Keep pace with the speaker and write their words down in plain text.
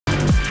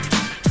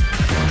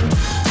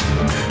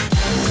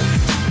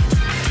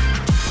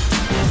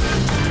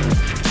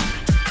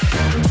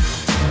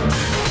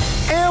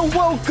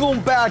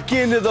Welcome back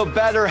into the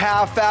Bettor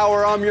Half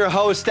Hour. I'm your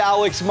host,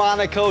 Alex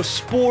Monaco,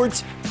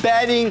 sports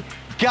betting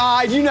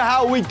guide. You know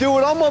how we do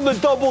it. I'm on the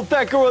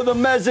double-decker of the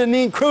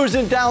mezzanine,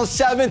 cruising down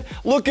 7th,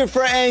 looking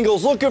for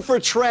angles, looking for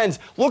trends,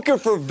 looking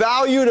for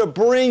value to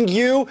bring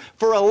you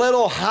for a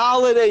little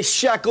holiday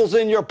shekels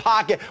in your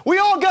pocket. We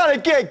all got to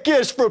get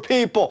gifts for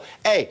people.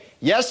 Hey,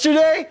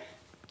 yesterday,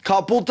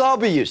 couple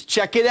W's.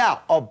 Check it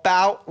out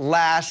about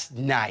last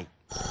night.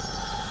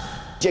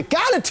 You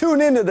got to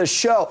tune into the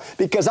show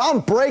because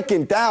I'm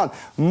breaking down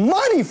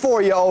money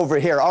for you over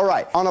here. All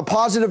right, on a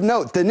positive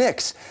note, the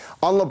Knicks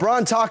on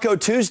LeBron Taco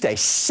Tuesday,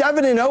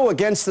 7-0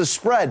 against the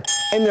spread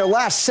in their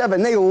last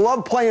 7. They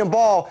love playing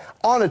ball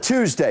on a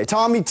Tuesday.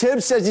 Tommy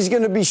Tibbs says he's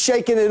going to be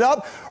shaking it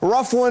up,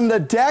 ruffling the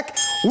deck.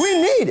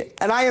 We need it,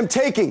 and I am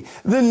taking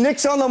the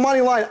Knicks on the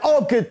money line.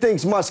 All good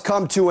things must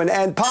come to an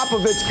end.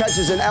 Popovich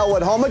catches an L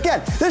at home.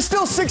 Again, there's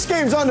still 6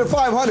 games under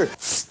 500.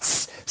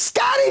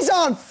 Scotty's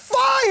on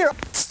fire.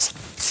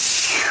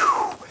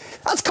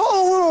 Let's call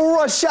a little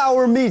rush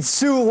hour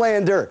meets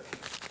Zoolander.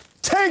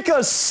 Take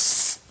a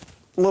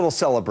little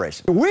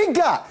celebration. We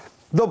got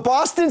the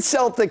Boston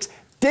Celtics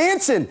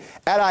dancing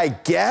at, I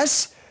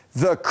guess,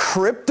 the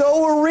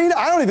crypto arena.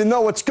 I don't even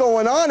know what's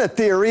going on,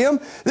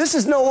 Ethereum. This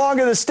is no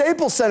longer the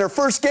Staples Center.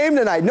 First game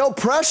tonight, no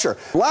pressure.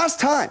 Last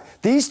time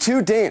these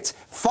two danced,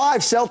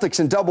 5 Celtics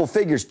in double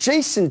figures.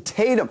 Jason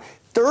Tatum,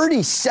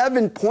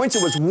 37 points.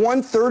 It was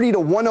 130 to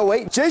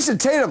 108. Jason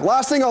Tatum,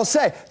 last thing I'll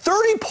say,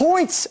 30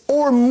 points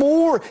or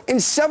more in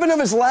 7 of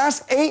his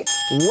last 8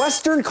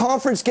 Western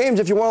Conference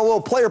games. If you want a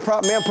little player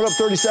prop, man, put up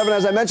 37,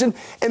 as I mentioned,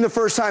 in the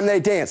first time they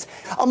danced.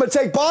 I'm going to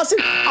take Boston.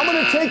 I'm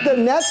going to take the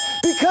Nets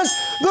because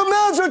the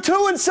Mavs are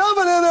 2-7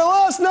 in their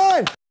last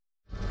 9.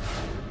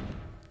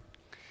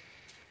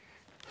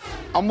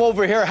 I'm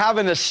over here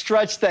having to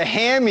stretch the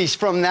hammies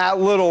from that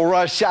little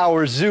rush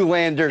hour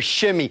Zoolander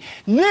shimmy.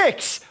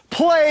 Knicks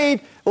played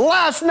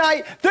last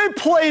night. They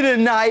play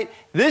tonight.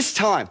 This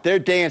time, they're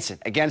dancing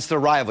against the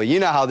rival.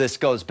 You know how this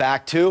goes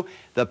back to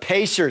the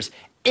Pacers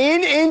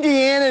in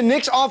Indiana.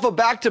 Knicks off a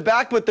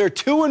back-to-back, but they're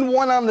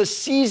 2-1 on the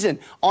season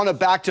on a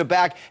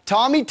back-to-back.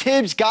 Tommy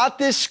Tibbs got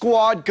this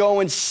squad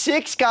going.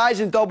 6 guys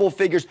in double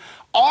figures.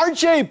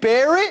 RJ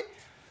Barrett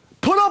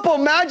put up a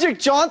Magic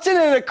Johnson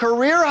and a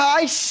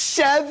career-high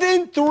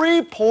 7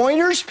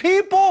 3-pointers,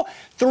 people.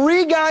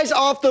 3 guys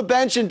off the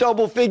bench in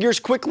double figures,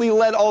 quickly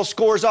led all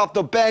scores off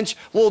the bench.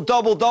 Little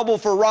double-double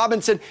for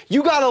Robinson.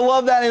 You got to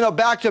love that in a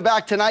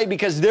back-to-back tonight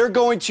because they're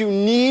going to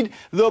need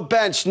the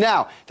bench.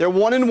 Now, they're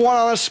 1-1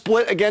 on a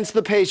split against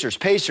the Pacers.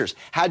 Pacers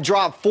had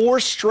dropped 4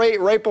 straight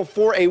right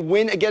before a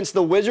win against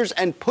the Wizards.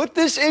 And put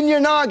this in your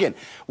noggin.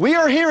 We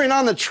are hearing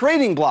on the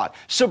trading block,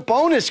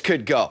 Sabonis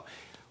could go.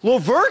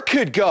 LeVert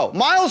could go.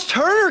 Miles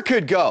Turner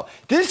could go.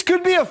 This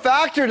could be a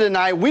factor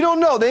tonight. We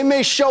don't know. They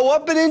may show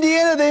up in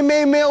Indiana. They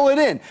may mail it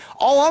in.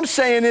 All I'm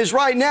saying is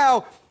right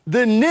now,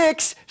 the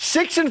Knicks,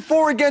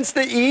 6-4 against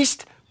the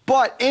East,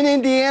 but in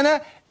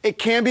Indiana, it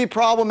can be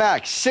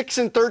problematic.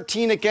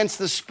 6-13 against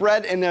the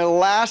spread in their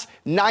last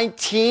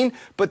 19,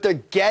 but they're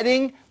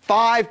getting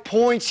 5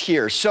 points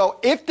here. So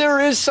if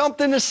there is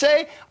something to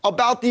say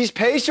about these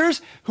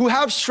Pacers who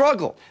have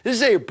struggled, this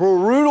is a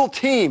brutal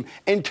team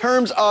in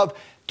terms of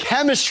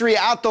chemistry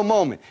at the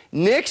moment.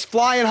 Knicks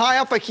flying high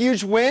off a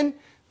huge win.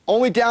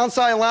 Only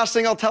downside, and last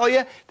thing I'll tell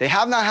you, they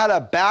have not had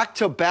a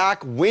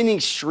back-to-back winning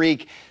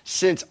streak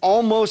since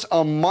almost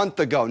a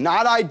month ago.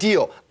 Not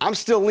ideal. I'm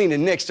still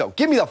leaning Knicks, though.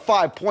 Give me the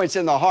 5 points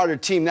in the harder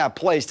team that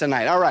plays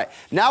tonight. All right,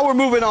 now we're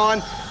moving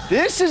on.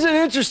 This is an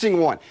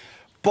interesting one.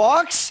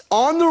 Bucks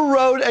on the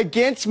road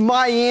against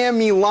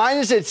Miami. Line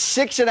is at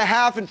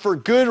 6.5, and for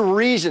good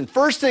reason.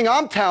 First thing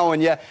I'm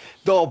telling you,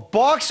 the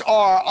Bucks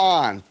are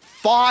on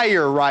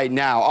fire right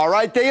now, all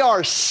right? They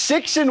are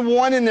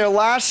 6-1 in their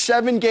last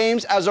 7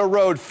 games as a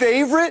road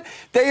favorite.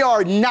 They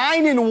are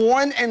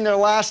 9-1 in their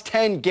last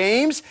 10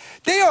 games.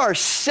 They are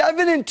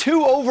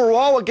 7-2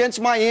 overall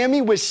against Miami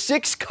with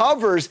 6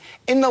 covers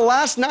in the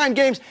last 9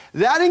 games.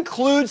 That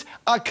includes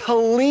a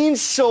clean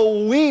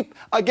sweep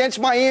against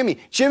Miami.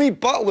 Jimmy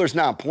Butler's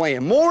not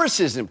playing.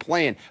 Morris isn't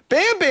playing.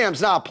 Bam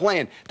Bam's not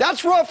playing.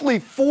 That's roughly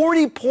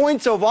 40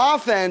 points of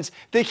offense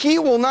the Heat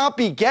will not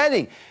be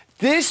getting.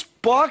 This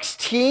Bucks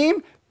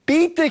team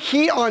beat the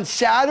Heat on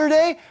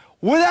Saturday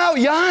without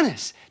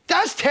Giannis.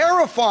 That's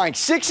terrifying.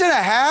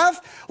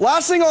 6.5.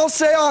 Last thing I'll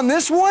say on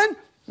this one,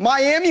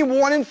 Miami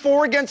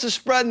 1-4 against the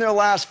spread in their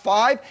last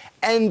 5,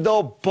 and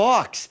the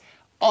Bucks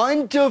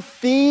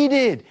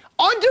undefeated.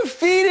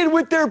 Undefeated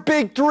with their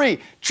big 3.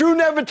 Drew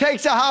never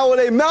takes a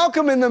holiday.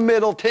 Malcolm in the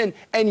Middleton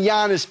and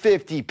Giannis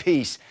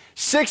 50-piece.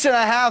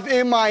 6.5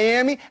 in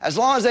Miami. As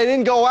long as they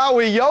didn't go out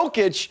with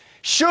Jokic,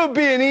 should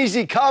be an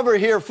easy cover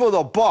here for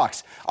the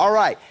Bucks. All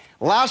right,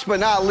 last but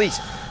not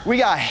least, we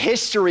got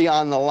history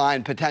on the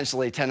line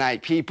potentially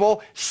tonight,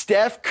 people.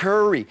 Steph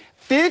Curry,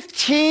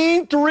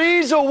 15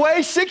 threes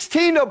away,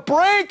 16 to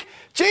break.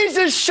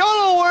 Jesus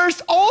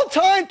Shuttleworth,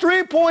 all-time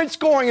 3-point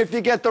scoring. If you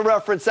get the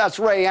reference, that's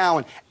Ray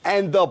Allen.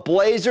 And the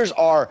Blazers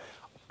are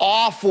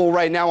awful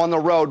right now on the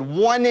road.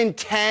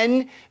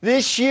 1-10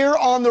 this year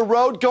on the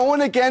road,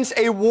 going against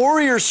a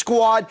Warriors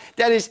squad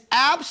that is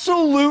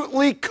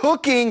absolutely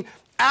cooking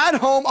at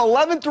home.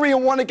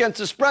 11-3-1 against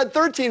the spread,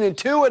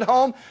 13-2 at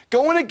home,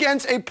 going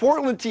against a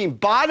Portland team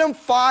bottom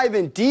 5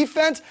 in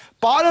defense,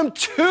 bottom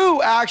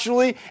 2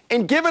 actually,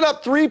 and giving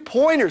up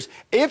 3-pointers.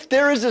 If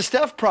there is a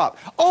Steph prop.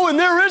 Oh, and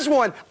there is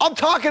one. I'm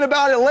talking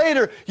about it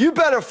later. You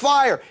better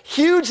fire.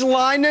 Huge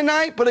line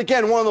tonight, but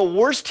again, one of the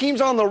worst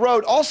teams on the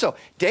road. Also,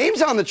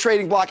 Dame's on the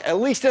trading block, at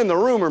least in the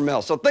rumor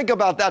mill. So think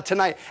about that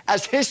tonight,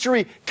 as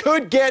history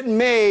could get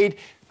made.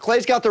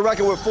 Clay's got the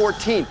record with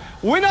 14.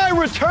 When I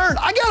return,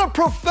 I got a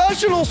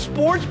professional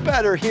sports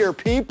bettor here,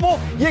 people.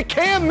 You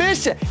can't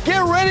miss it.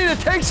 Get ready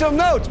to take some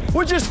notes.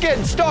 We're just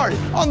getting started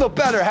on the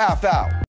Bettor Half Hour.